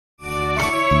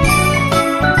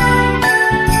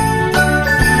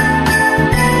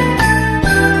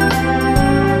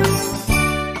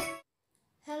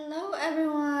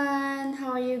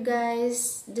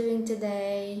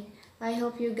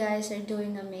hope you guys are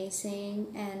doing amazing.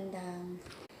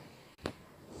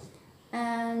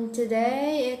 And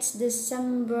today it's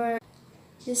December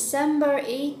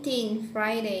 18,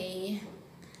 Friday.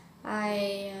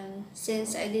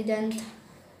 Since I didn't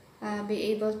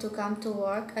be able to come to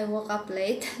work, I woke up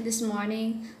late this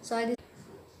morning, so I decided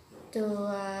to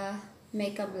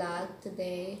make a vlog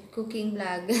today, cooking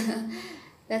vlog.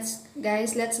 Let's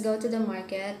go to the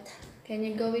market. Can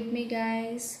you go with me,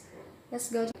 guys?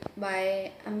 Let's go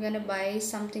I'm gonna buy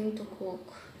something to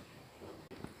cook.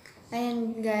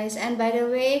 And guys, and by the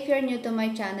way, if you're new to my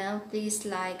channel, please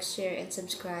like, share, and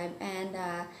subscribe, and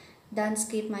don't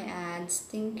skip my ads.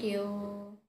 Thank you.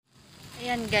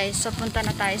 Ayan guys, so punta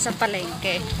na tayo sa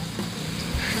palengke.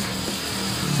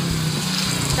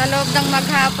 Sa loob ng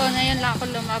maghapon, ngayon lang ako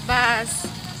lumabas.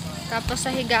 Tapos sa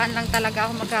higaan lang talaga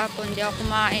ako maghapon, hindi ako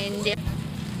kumain.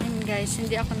 Ayan guys,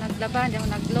 hindi ako naglaba, hindi ako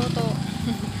nagluto.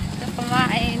 Hindi ako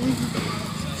kumain.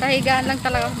 Sa higaan lang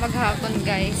talaga ako maghapon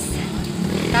guys.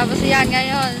 Tapos yan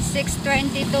ngayon,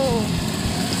 6:22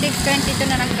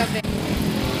 na ng gabi.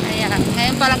 Ayan,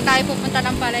 ngayon pa lang tayo pupunta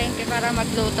ng palengke para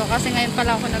magluto. Kasi ngayon pa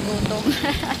lang ako nagutom.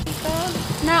 Ito,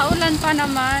 naulan pa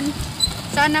naman.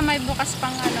 Sana may bukas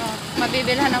pang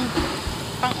mabibilhan ng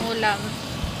pang-ulam.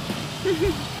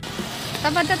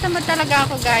 Tamad na tamad talaga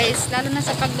ako guys, lalo na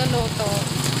sa pagluluto.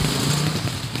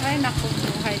 Ay naku,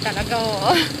 buhay talaga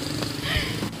oh.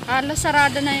 Halos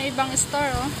sarado na yung ibang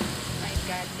store oh. My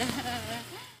God.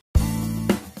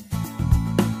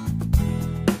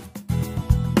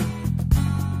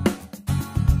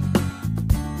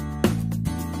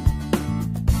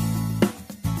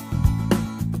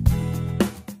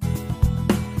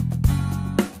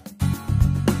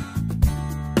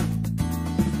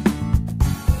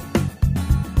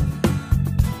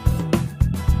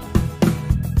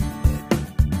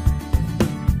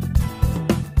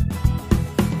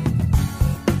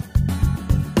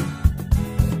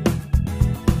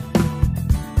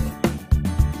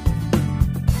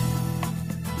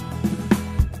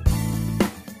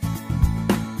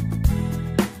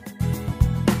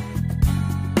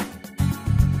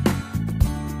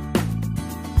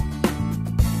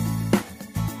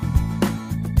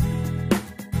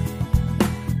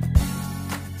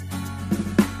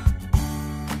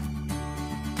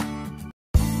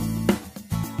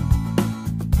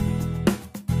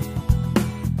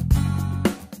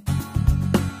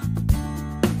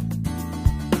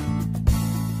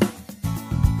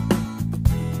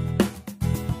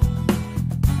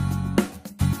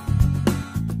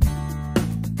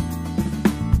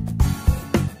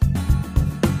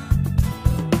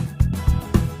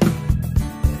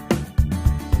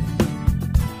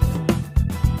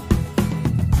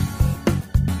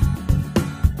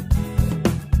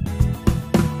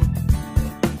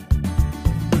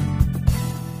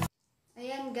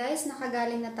 Guys,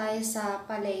 nakagaling na tayo sa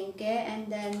palengke,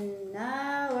 and then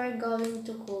now we're going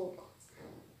to cook.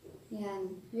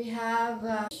 Ayan, we have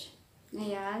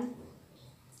ayan,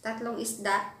 3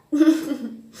 isda.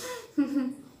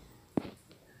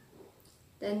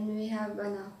 Then we have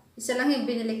isa lang yung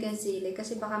binili kong sili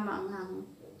kasi baka maanghang.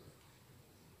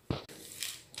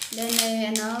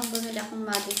 Then bumili akong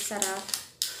magic sarap.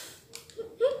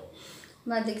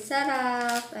 Magic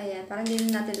sarap. Ayan, parang hindi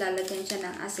natin lalagyan siya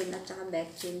ng asin at saka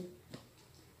betchin.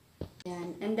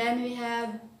 Ayan. And then we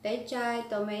have pechay,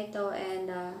 tomato,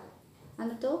 and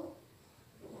ano to?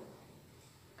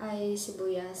 Ay,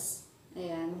 sibuyas.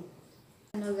 Ayan.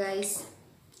 Guys,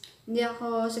 hindi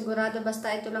ako sigurado, basta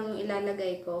ito lang yung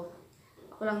ilalagay ko.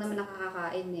 Ako lang naman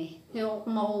nakakakain eh. Hindi ako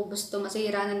maubos to.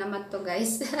 Masira na naman to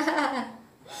guys.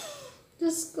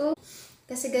 Diyos ko.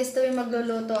 Kasi guys, tuwing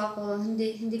magluluto ako,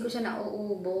 hindi ko siya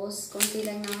nauubos. Kunti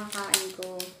lang nakakain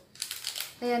ko.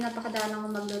 Kaya napakadaan ako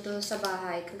magluto sa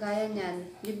bahay. Kagaya niyan,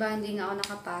 di ba hindi nga ako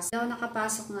nakapasok. Hindi ako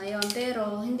nakapasok ngayon, pero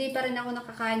hindi pa rin ako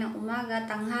nakakain ng umaga,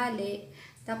 tanghali.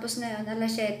 Tapos ngayon,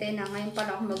 alas 7 na. Ngayon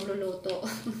pala ako magluluto.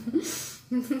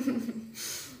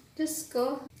 Diyos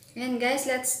ko. Ayan guys,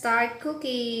 let's start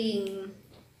cooking.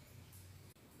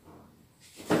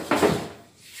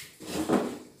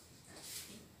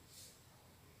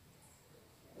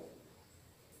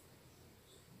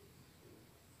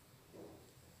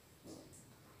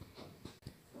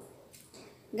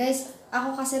 Guys,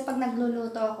 ako kasi pag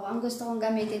nagluluto ako, ang gusto kong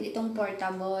gamitin itong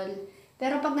portable.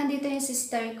 Pero pag nandito yung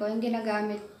sister ko, yung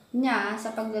ginagamit niya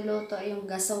sa pagluluto ay yung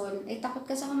gasol. Eh, takot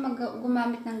kasi ako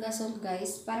gumamit ng gasol,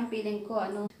 guys. Parang feeling ko,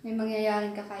 may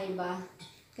mangyayaring kakaiba.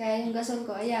 Kaya yung gasol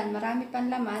ko, ayan, marami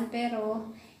pang laman, pero,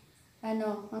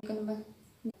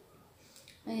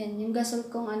 ayan, yung gasol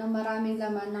kong, maraming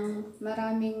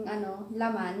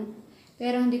laman,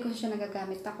 pero hindi ko siya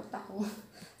nagagamit. Takot ako.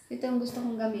 Ito ang gusto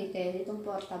kong gamitin, itong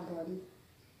portable.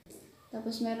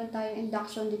 Tapos meron tayong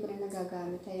induction, di ko rin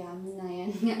nagagamit. Kaya na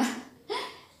yan nga.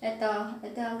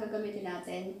 ito ang gagamitin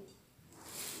natin.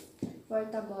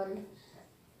 Portable.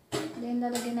 Then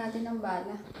lalagyan natin ng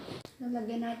bala.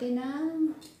 Lalagyan natin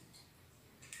ng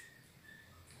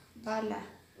bala.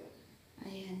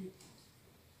 Ayan.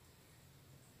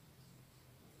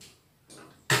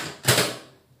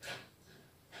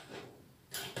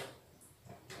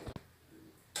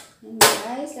 Ayan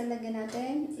guys, lalagyan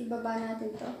natin. Ibaba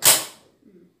natin to.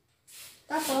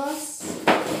 Tapos,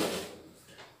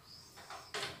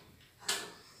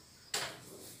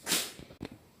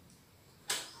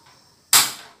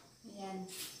 ayan.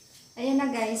 Ayan na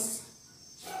guys.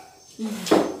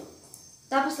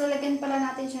 Tapos lalagyan pala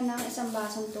natin siya ng isang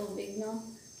basong tubig, no?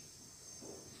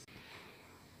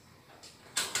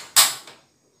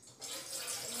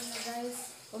 Ayan na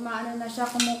guys. Umaano na siya,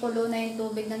 kumukulo na yung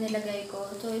tubig na nilagay ko.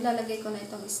 So, ilalagay ko na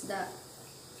itong isda.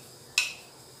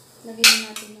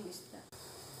 Lagyan natin yung isda.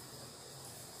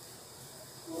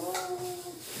 Wow.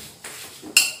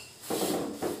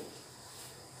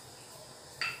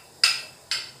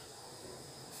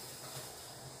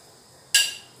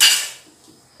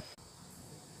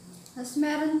 Tapos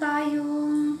meron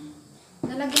tayong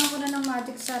nalagyan ko na ng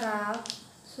magic sarap.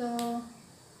 So,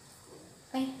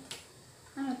 ay,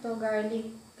 ano to?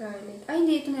 Garlic. Ay,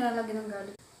 hindi ito nilalagyan ng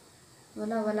garlic.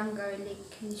 Walang garlic.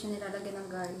 Hindi siya nilalagyan ng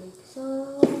garlic. So,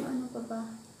 ano pa ba?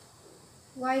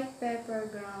 White pepper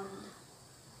ground.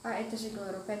 Ito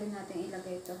siguro. Pwede natin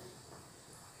ilagay ito.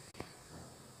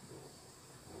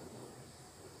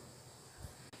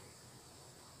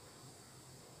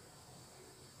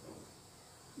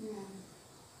 Yan.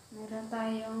 Meron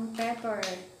tayong pepper.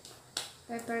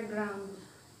 Pepper ground.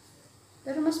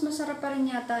 Pero mas masarap pa rin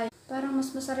yata. Parang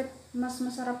mas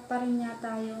masarap pa rin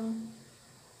yata yung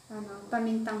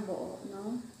pamintang buo,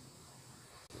 no?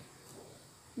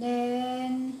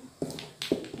 Then,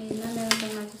 ayun na, meron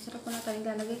tayong masarap ko na tayong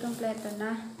ilalagay. Kompleto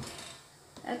na.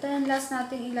 Ito yung last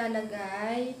nating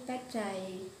ilalagay.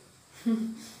 Pechay.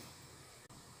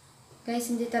 Guys,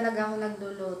 hindi talaga ako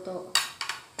nagluluto.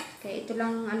 Kaya ito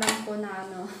lang alam ko na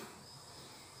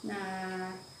na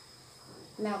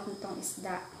lawak nitong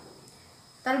isda.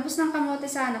 Talbos ng kamote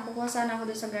sana. Kukuha sana ako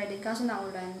doon sa garden. Kaso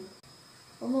naulan.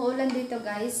 Umuulan dito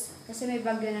guys. Kasi may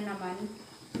bagyo na naman.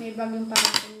 May bagyong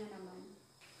parating na naman.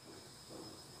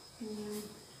 Ayan.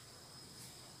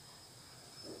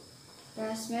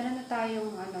 Tapos meron na tayong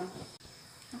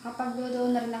nakapagluto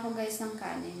na rin ako guys ng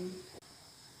kanin.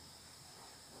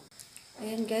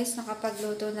 Ayan guys.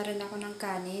 Nakapagluto na rin ako ng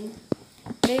kanin.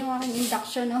 Ito yung aking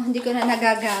induction, no? Hindi ko na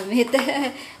nagagamit.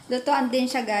 Lutuan din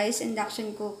siya guys,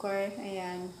 induction cooker.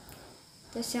 Ayan.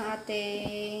 Tapos yung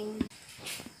ating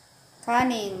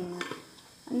kanin.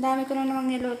 Ang dami ko na namang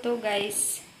niluto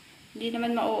guys. Hindi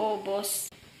naman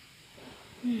mauubos.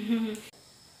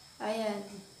 Ayan.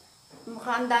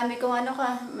 Mukhang dami kong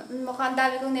mukhang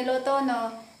dami kong niluto, no?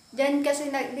 Diyan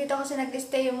kasi, dito kasi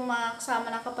nag-stay yung mga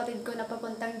kasama ng kapatid ko na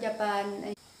papuntang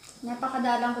Japan.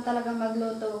 Napakadalang ko talagang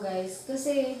magluto guys.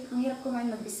 Kasi ang hirap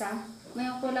kumain mag-isa.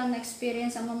 Ngayon ko lang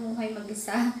na-experience ang mamuhay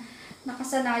mag-isa.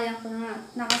 Nakasanayan ko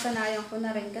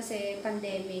na rin kasi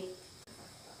pandemic.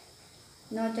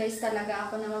 No choice talaga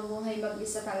ako na mabuhay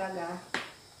mag-isa talaga.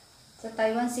 Sa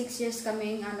Taiwan, 6 years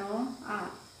kaming 4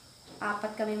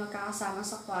 kami magkakasama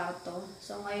sa kwarto.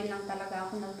 So ngayon lang talaga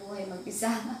ako nabuhay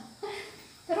mag-isa.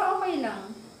 Pero okay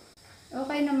lang.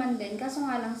 Okay naman din. Kaso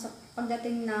nga lang sa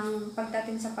pagdating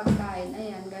sa pagkain,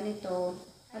 ayan, ganito.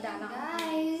 Ayan,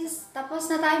 guys, tapos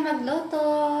na tayo magluto.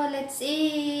 Let's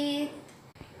eat.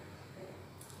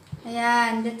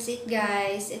 Ayan, that's it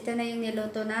guys. Ito na yung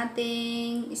niluto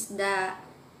nating isda.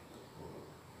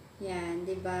 Yan,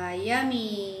 diba?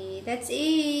 Yummy. That's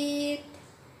it.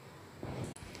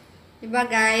 Diba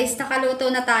guys, nakaluto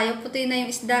na tayo. Puti na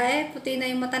yung isda puti na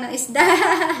yung mata ng isda.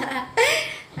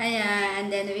 Ayan, and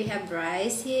then we have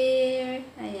rice here.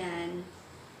 Ayan.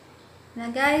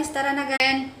 Na guys, tara na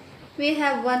guys. We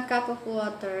have 1 cup of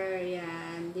water.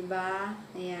 Ayan, diba?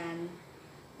 Ayan.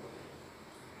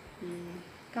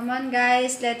 Come on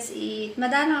guys, let's eat.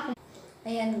 Madalang ako.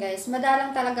 Ayan guys,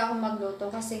 madalang talaga ako magluto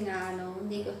kasi nga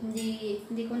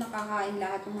hindi ko nakakain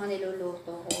lahat ng mga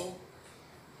niluluto ko.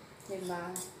 Diba?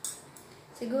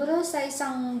 Siguro sa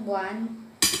isang buwan,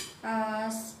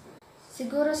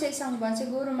 siguro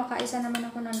makaisa naman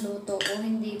ako ng luto o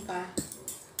hindi pa.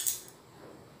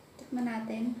 Tikman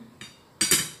natin.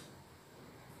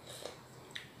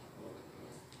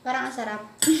 Parang ang sarap.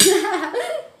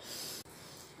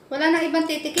 Wala nang ibang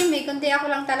titikim kundi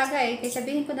ako lang talaga Kaya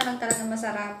sabihin ko na lang talaga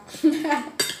masarap.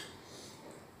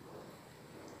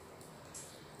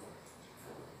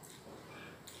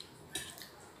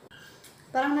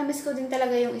 Parang namiss ko din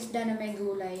talaga yung isda na may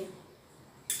gulay.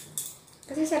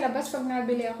 Kasi sa labas pag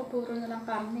nabili ako, puro na lang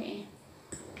karne eh.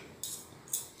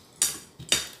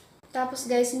 Tapos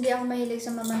guys, hindi ako mahilig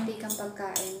sa mamantikang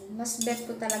pagkain. Mas bet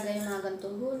ko talaga yung mga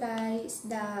gantong gulay,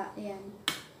 isda, ayan.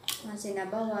 Mga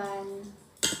sinabawan.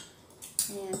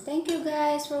 Ayan. Thank you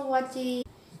guys for watching.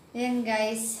 Ayan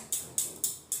guys.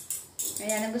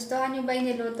 Ayan, nagustuhan nyo ba yung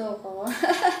niluto ko?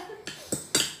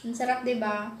 Ang sarap,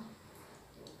 diba?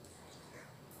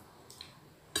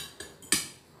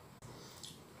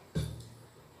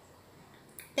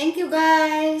 Thank you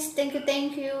guys. Thank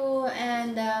you.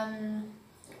 And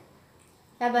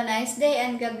have a nice day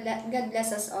and God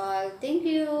bless us all. Thank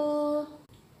you.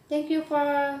 Thank you for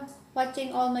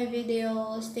watching all my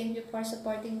videos. Thank you for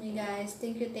supporting me guys.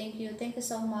 Thank you. Thank you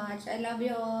so much. I love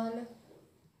you all.